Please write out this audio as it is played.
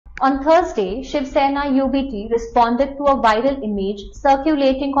On Thursday, Shiv Sena UBT responded to a viral image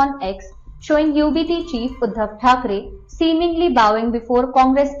circulating on X showing UBT chief Uddhav Thackeray seemingly bowing before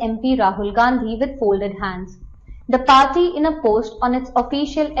Congress MP Rahul Gandhi with folded hands. The party, in a post on its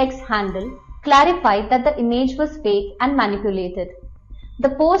official X handle, clarified that the image was fake and manipulated. The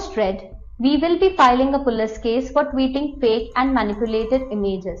post read, "We will be filing a police case for tweeting fake and manipulated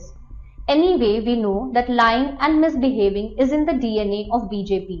images. Anyway, we know that lying and misbehaving is in the DNA of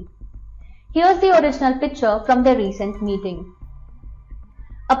BJP." Here's the original picture from their recent meeting.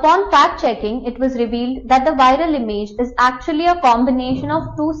 Upon fact-checking, it was revealed that the viral image is actually a combination of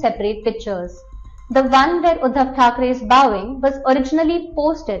two separate pictures. The one where Uddhav Thackeray is bowing was originally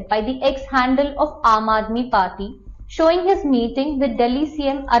posted by the X handle of Aam Aadmi Party, showing his meeting with Delhi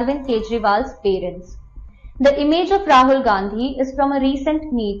CM Arvind Kejriwal's parents. The image of Rahul Gandhi is from a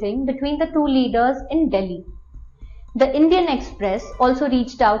recent meeting between the two leaders in Delhi. The Indian Express also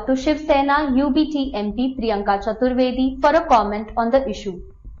reached out to Shiv Sena UBT MP Priyanka Chaturvedi for a comment on the issue.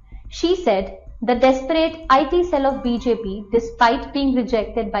 She said, "The desperate IT cell of BJP, despite being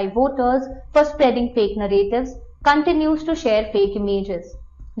rejected by voters for spreading fake narratives, continues to share fake images.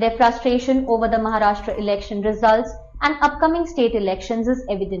 Their frustration over the Maharashtra election results and upcoming state elections is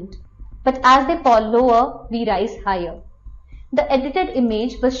evident. But as they fall lower, we rise higher." The edited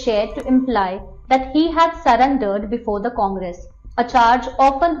image was shared to imply that he had surrendered before the Congress, a charge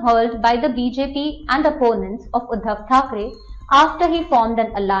often hurled by the BJP and opponents of Uddhav Thackeray after he formed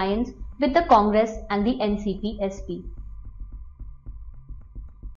an alliance with the Congress and the NCP-SP.